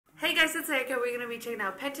guys, it's Erika. We're gonna be checking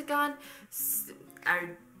out Pentagon. I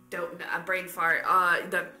don't know, a brain fart.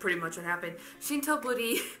 That pretty much what happened.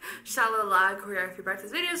 신토불이 Shalala choreography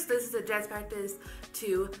practice videos. This is a dance practice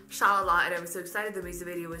to Shalala, and I was so excited. The music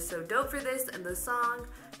video was so dope for this, and the song,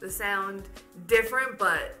 the sound, different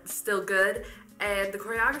but still good. And the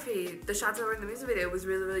choreography, the shots that were in the music video was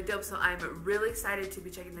really, really dope. So I'm really excited to be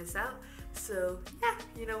checking this out. So yeah,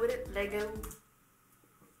 you know what it, Lego.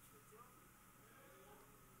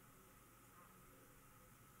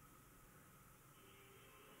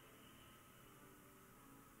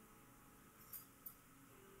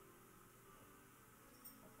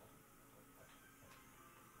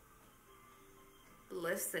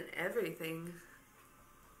 Less than everything.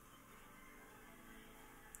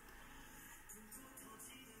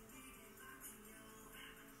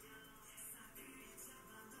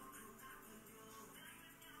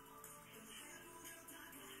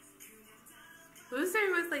 Who's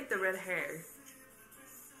there with like the red hair?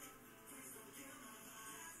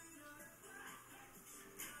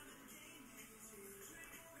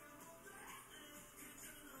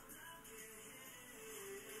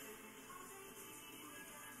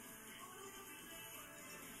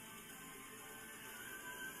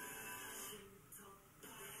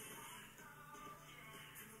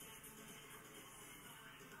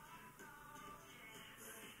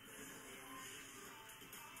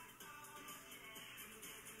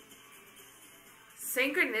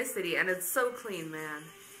 Synchronicity, and it's so clean, man.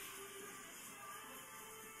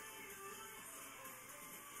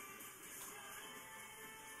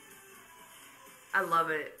 I love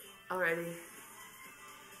it already.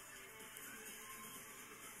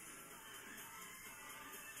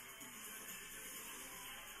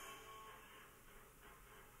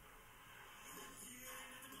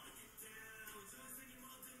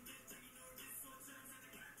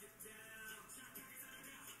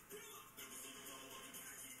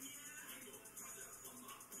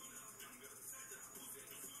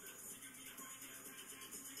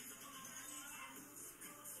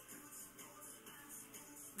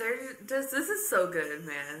 This is so good,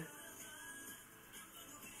 man.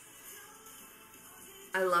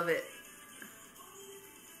 I love it.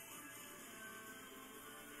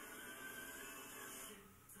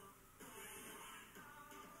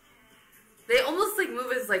 They almost like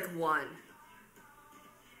move as like one.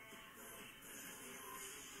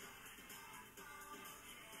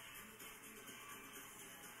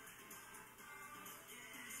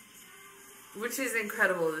 Which is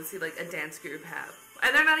incredible to see like a dance group have.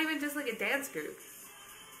 And they're not even just like a dance group.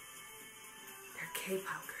 They're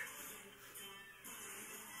K-pop group.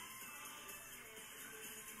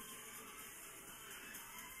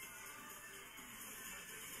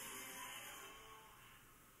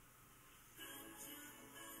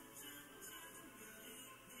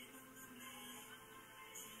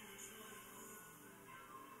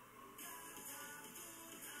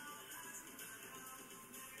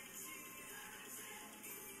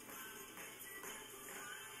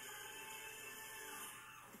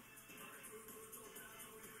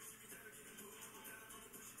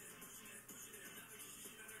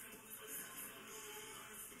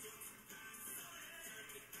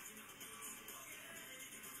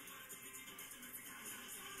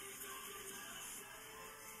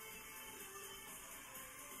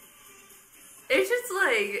 It's just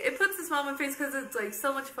like, it puts a smile on my face because it's like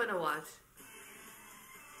so much fun to watch.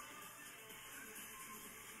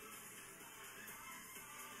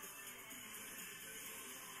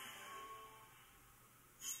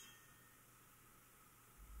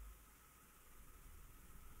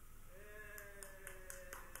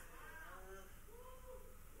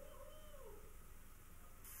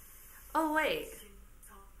 Oh wait.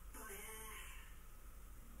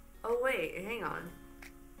 Oh wait, hang on.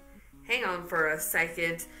 Hang on for a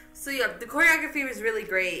second. So yeah, the choreography was really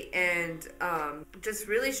great and just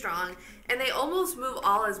really strong. And they almost move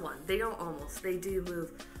all as one. They don't almost. They do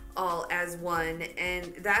move all as one.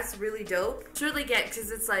 And that's really dope to really get,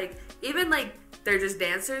 because it's like, even like they're just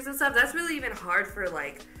dancers and stuff, that's really even hard for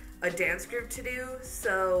like a dance group to do.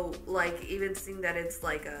 So like even seeing that it's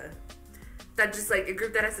like just like a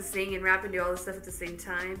group that has to sing and rap and do all this stuff at the same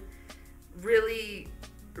time, really,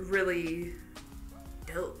 really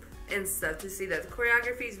dope and stuff to see that. The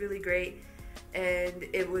choreography is really great, and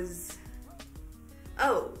it was,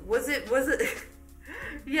 oh, was it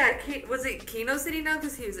yeah, was it Kino sitting down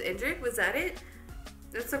because he was injured? Was that it?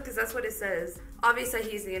 That's because that's what it says. Obviously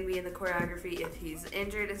he's gonna be in the choreography if he's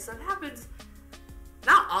injured, and stuff happens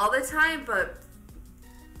not all the time, but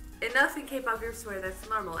enough in K-pop groups where that's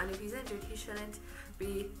normal, and if he's injured he shouldn't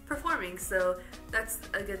be performing, so that's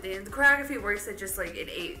a good thing. And the choreography works at just like an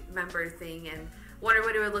 8-member thing, and wonder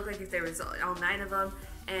what it would look like if there was all 9 of them.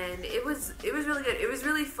 And it was really good. It was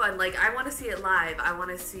really fun. Like, I want to see it live. I want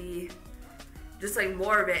to see just like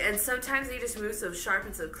more of it. And sometimes they just move so sharp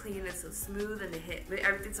and so clean and so smooth, and they hit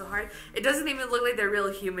everything so hard. It doesn't even look like they're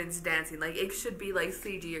real humans dancing. Like, it should be like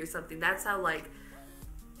CG or something. That's how like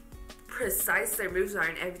precise their moves are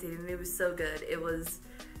and everything. And it was so good. It was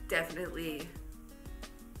definitely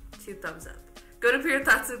 2 thumbs up. Go to put your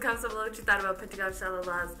thoughts in the comments below what you thought about Pentagon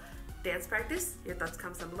Shalala's dance practice. Your thoughts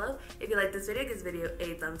comment down below. If you like this video, give this video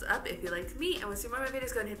a thumbs up. If you liked me and want to see more of my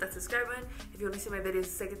videos, go ahead and hit that subscribe button. If you want to see my videos the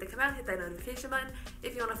second they come out, hit that notification button.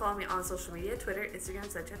 If you want to follow me on social media, Twitter,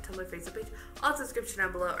 Instagram, Snapchat, Tumblr, Facebook page, all description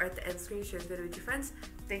down below or at the end screen. Share this video with your friends.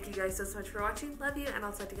 Thank you guys so much for watching. Love you, and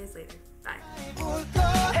I'll talk to you guys later.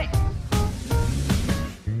 Bye.